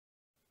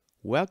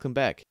Welcome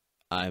back,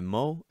 I'm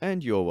Mo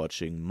and you're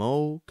watching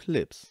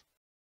MoClips.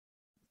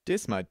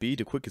 This might be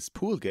the quickest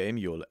pool game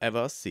you'll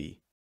ever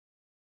see.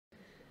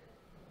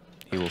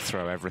 He will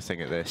throw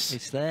everything at this.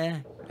 It's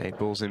there. 8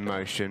 balls in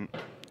motion.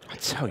 I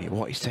tell you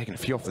what, he's taking a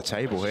few off the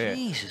table here.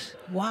 Jesus,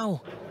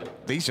 wow.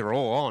 These are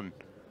all on.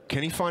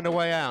 Can he find a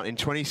way out in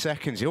 20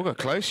 seconds? He'll go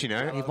close, you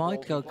know. He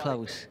might go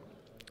close.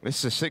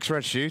 This is a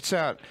 6-red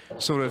shootout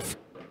sort of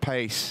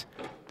pace.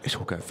 This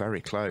will go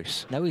very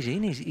close. No, he's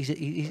in.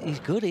 He's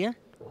good here.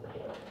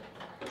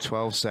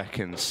 12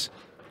 seconds.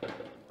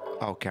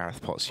 Oh,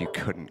 Gareth Potts, you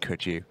couldn't,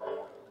 could you?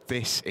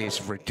 This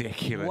is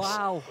ridiculous.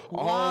 Wow.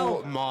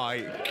 Oh, my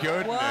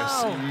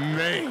goodness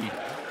me.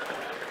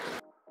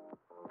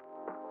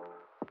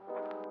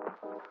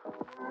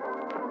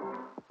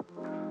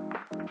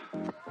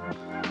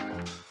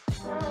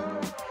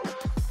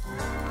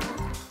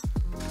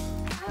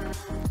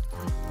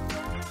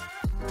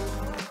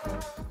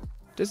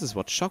 This is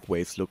what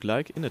shockwaves look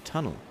like in a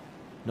tunnel.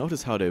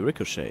 Notice how they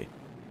ricochet.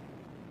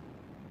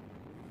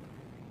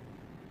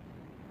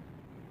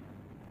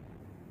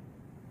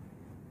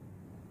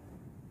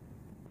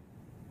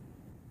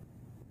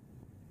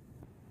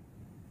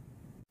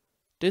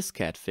 This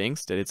cat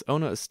thinks that its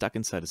owner is stuck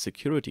inside a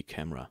security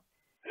camera.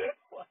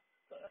 What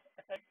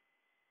the heck?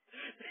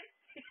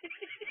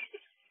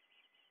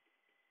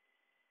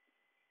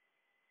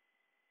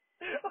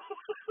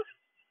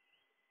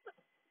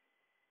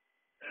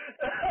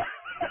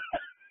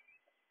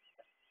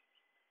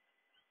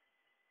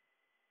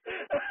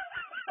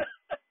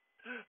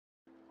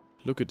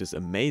 Look at this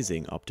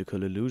amazing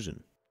optical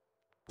illusion.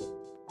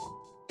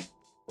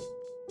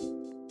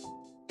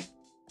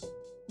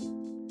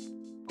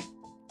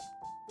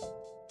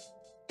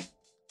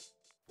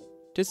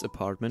 This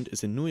apartment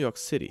is in New York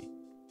City.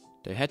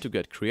 They had to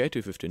get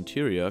creative with the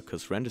interior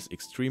cause rent is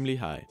extremely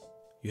high.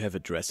 You have a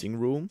dressing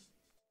room,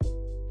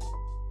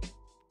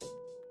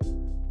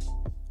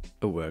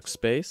 a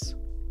workspace,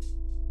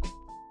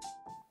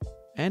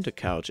 and a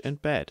couch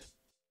and bed.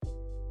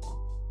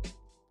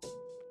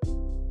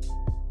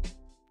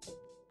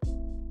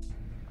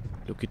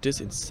 Look at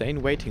this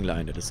insane waiting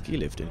line at a ski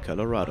lift in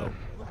Colorado.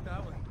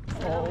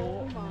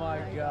 Oh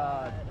my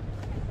god.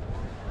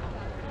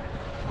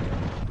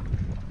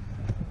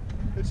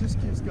 It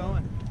just keeps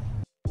going.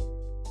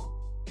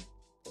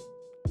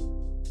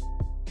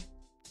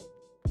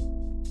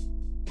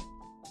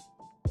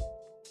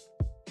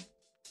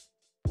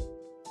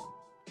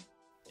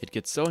 It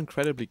gets so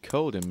incredibly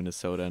cold in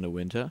Minnesota in the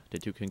winter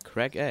that you can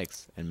crack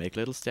eggs and make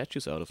little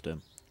statues out of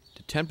them.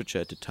 The temperature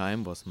at the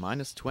time was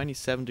minus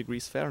 27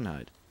 degrees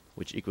Fahrenheit,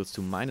 which equals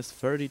to minus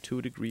 32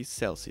 degrees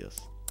Celsius.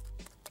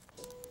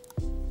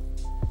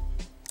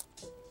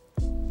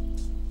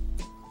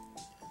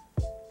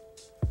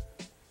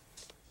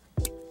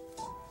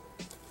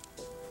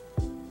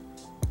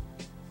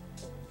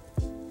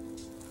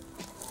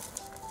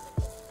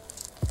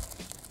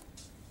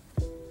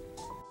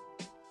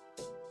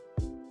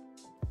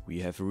 We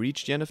have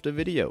reached the end of the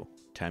video.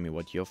 Tell me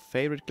what your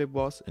favorite clip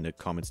was in the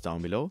comments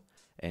down below,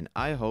 and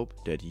I hope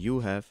that you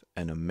have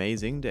an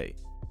amazing day.